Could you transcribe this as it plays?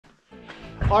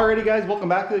Alrighty guys, welcome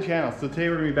back to the channel. So today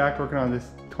we're gonna be back working on this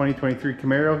 2023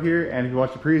 Camaro here, and if you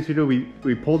watched the previous video,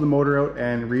 we pulled the motor out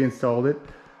and reinstalled it.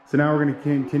 So now we're gonna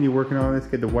continue working on this,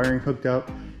 get the wiring hooked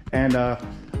up, and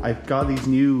I've got these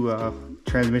new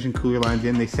transmission cooler lines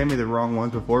in. They sent me the wrong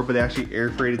ones before, but they actually air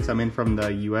freighted some in from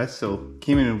the US, so it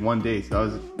came in one day, so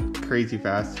that was crazy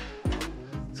fast.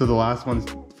 So the last ones,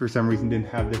 for some reason, didn't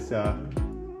have this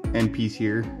end piece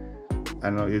here. I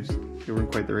don't know, they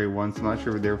weren't quite the right ones. I'm not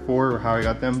sure what they're for or how I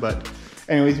got them, but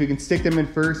anyways, we can stick them in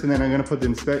first, and then I'm gonna put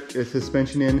the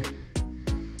suspension in,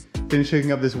 finish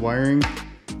hooking up this wiring,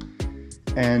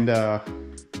 and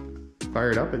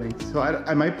fire it up, I think. So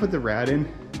I might put the rad in,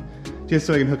 just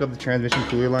so I can hook up the transmission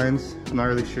cooler lines. I'm not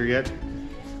really sure yet,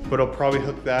 but I'll probably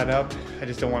hook that up. I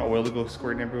just don't want oil to go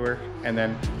squirting everywhere. And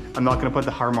then I'm not gonna put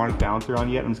the harmonic balancer on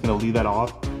yet. I'm just gonna leave that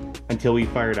off until we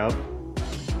fire it up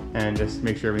and just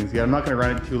make sure everything's good. I'm not gonna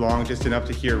run it too long, just enough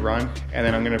to hear it run. And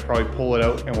then I'm gonna probably pull it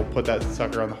out and we'll put that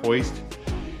sucker on the hoist.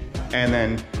 And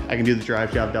then I can do the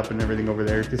drive shaft up and everything over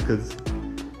there, just cause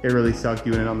it really sucked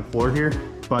doing it on the floor here.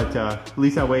 But at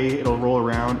least that way it'll roll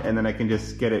around, and then I can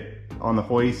just get it on the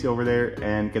hoist over there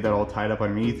and get that all tied up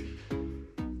underneath.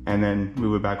 And then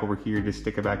move it back over here, just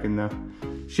stick it back in the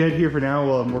shed here for now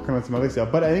while I'm working on some other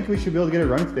stuff. But I think we should be able to get it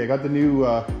running today. I got the new,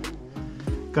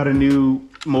 got a new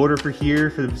motor for here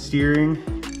for the steering,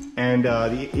 and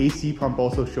the AC pump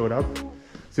also showed up.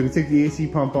 So we can stick the AC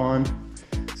pump on,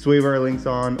 sway bar links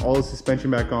on, all the suspension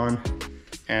back on,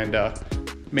 and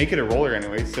make it a roller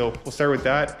anyway. So we'll start with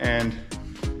that, and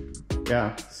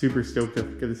yeah, super stoked to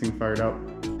get this thing fired up.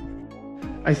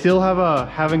 I still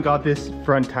haven't got this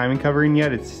front timing cover in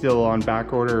yet. It's still on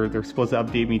back order. They're supposed to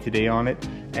update me today on it.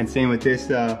 And same with this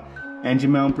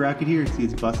engine mount bracket here. See,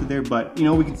 it's busted there, but you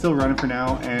know, we can still run it for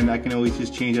now, and I can always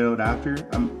just change it out after.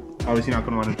 I'm obviously not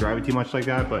gonna want to drive it too much like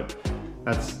that, but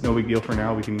that's no big deal for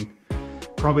now. We can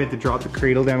probably have to drop the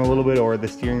cradle down a little bit or the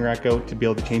steering rack out to be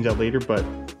able to change that later, but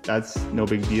that's no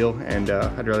big deal. And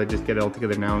I'd rather just get it all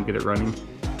together now and get it running,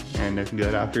 and I can do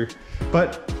that after.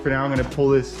 But for now, I'm gonna pull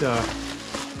this,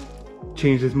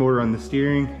 change this motor on the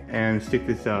steering and stick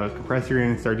this compressor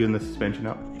in and start doing the suspension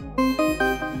up.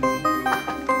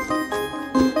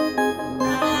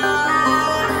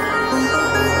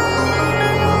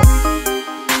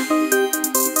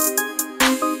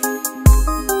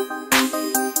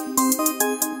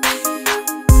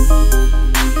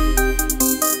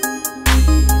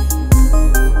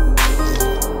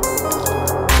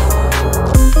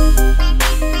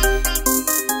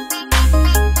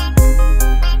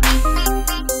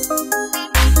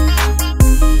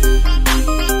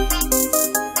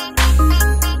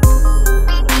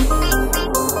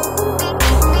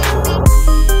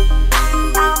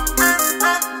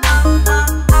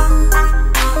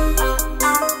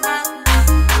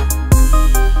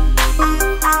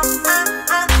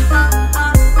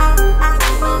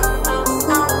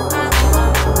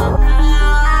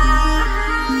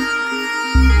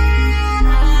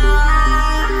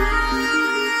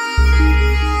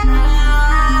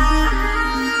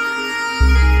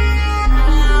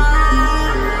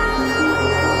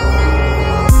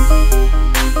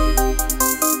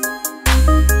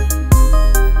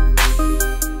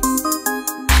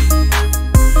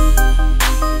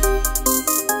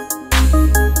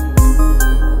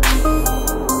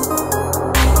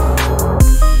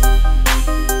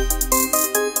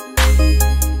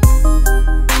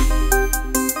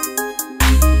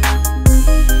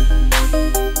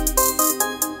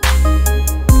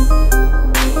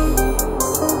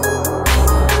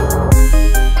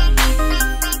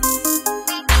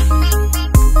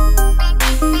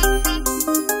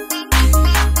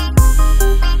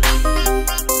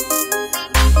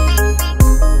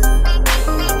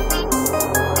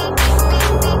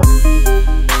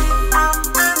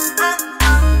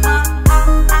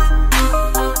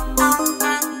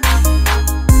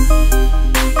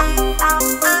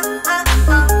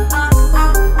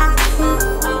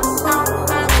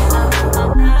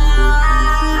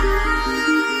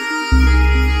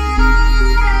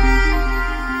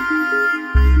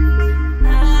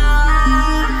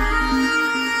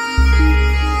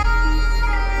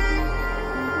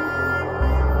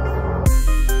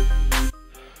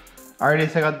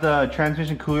 Alright, so I got the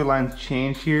transmission cooler lines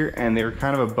changed here, and they were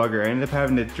kind of a bugger. I ended up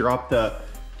having to drop the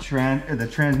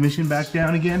transmission back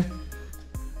down again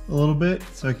a little bit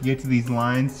so I can get to these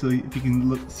lines. So if you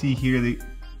can see here,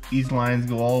 these lines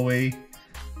go all the way,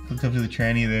 hooks up to the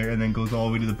tranny there, and then goes all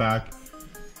the way to the back.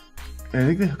 And I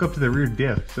think they hook up to the rear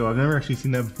diff, so I've never actually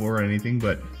seen that before or anything,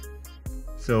 but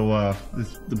so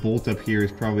the bolt up here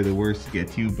is probably the worst to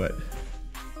get to, but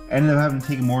I ended up having to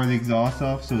take more of the exhaust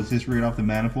off, so it's just right off the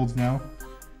manifolds now.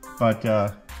 But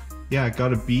yeah, I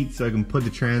got a beat so I can put the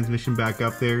transmission back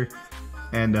up there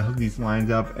and hook these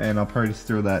lines up, and I'll probably just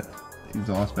throw that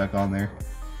exhaust back on there.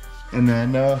 And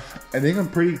then I think I'm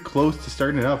pretty close to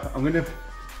starting it up.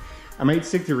 I might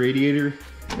stick the radiator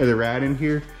or the rad in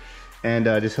here and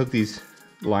just hook these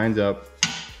lines up,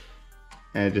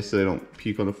 and just so they don't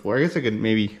puke on the floor. I guess I could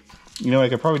maybe, you know, I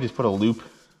could probably just put a loop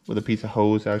with a piece of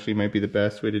hose. Actually might be the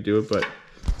best way to do it,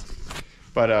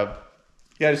 but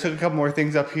yeah, just hook a couple more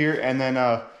things up here, and then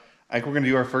I think we're gonna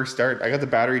do our first start. I got the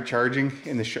battery charging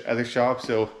in the other shop,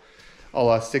 so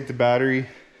I'll stick the battery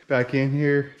back in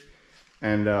here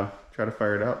and try to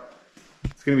fire it up.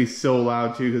 It's gonna be so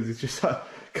loud too, because it's just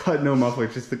got no muffler,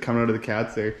 it's just coming out of the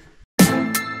cats there.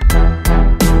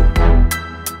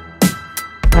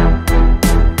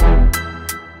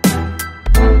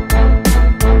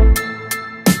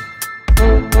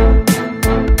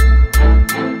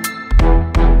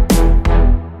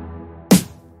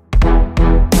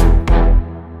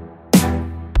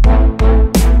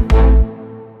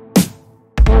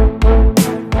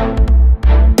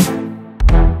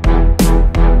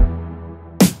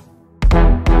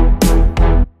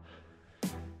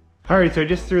 Alright, so I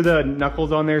just threw the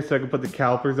knuckles on there so I can put the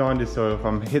calipers on, just so if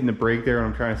I'm hitting the brake there and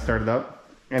I'm trying to start it up.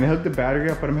 And I hooked the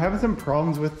battery up, but I'm having some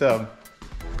problems with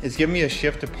it's giving me a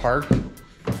shift to park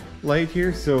light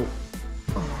here, so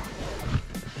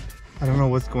I don't know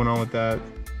what's going on with that.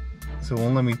 So it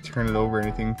won't let me turn it over or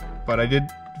anything. But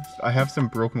I have some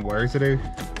broken wires that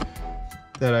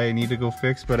I need to go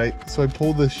fix, but so I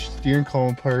pulled the steering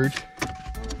column apart,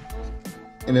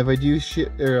 and if I do stick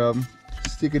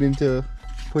it into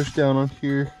push down on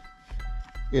here,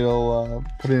 it'll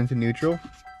put it into neutral.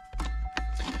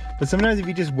 But sometimes if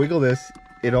you just wiggle this,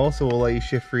 it also will let you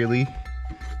shift freely.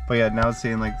 But yeah, now it's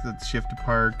saying like let's shift to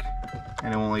park,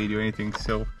 and it won't let you do anything.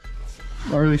 So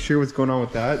I'm not really sure what's going on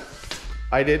with that.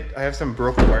 I have some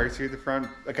broken wires here at the front.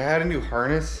 Like I had a new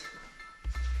harness.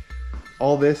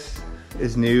 All this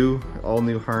is new, all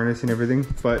new harness and everything.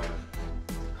 But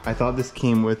I thought this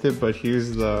came with it, but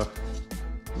here's the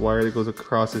wire that goes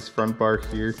across this front bar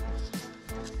here.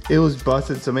 It was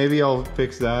busted, so maybe I'll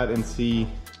fix that and see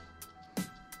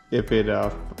if it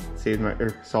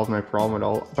solves my problem at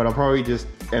all. But I'll probably just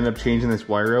end up changing this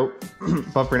wire out.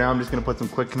 But for now, I'm just gonna put some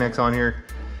quick connects on here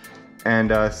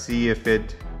and see if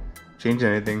it changed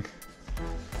anything.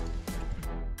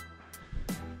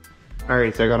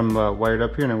 Alright, so I got them wired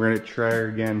up here, and I'm gonna try her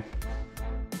again.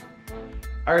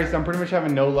 Alright, so I'm pretty much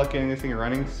having no luck getting this thing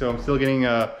running. So I'm still getting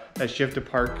a shift to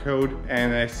park code,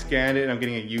 and I scanned it and I'm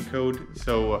getting a U code.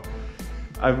 So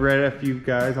I've read a few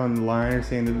guys online are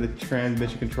saying that the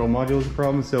transmission control module is a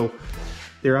problem. So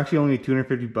they're actually only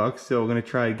 250 bucks. So I'm gonna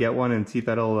try to get one and see if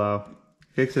that'll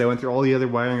fix it. I went through all the other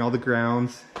wiring, all the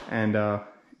grounds, and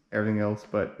everything else.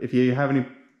 But if you have any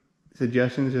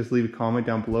suggestions, just leave a comment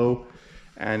down below,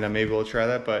 and maybe we'll try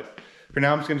that. But for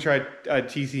now, I'm just gonna try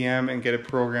TCM and get it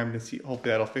programmed and see. Hopefully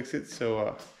that'll fix it.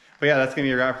 So, but yeah, that's gonna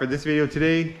be a wrap for this video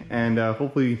today. And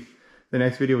hopefully the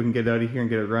next video we can get out of here and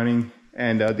get it running.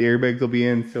 And the airbags will be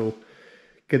in. So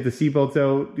get the seatbelts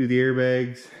out, do the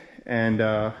airbags, and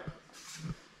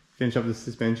finish up the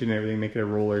suspension and everything, make it a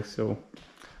roller. So,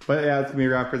 but yeah, that's gonna be a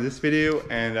wrap for this video.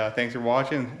 And thanks for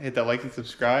watching. Hit that like and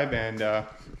subscribe, and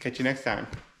catch you next time.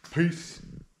 Peace.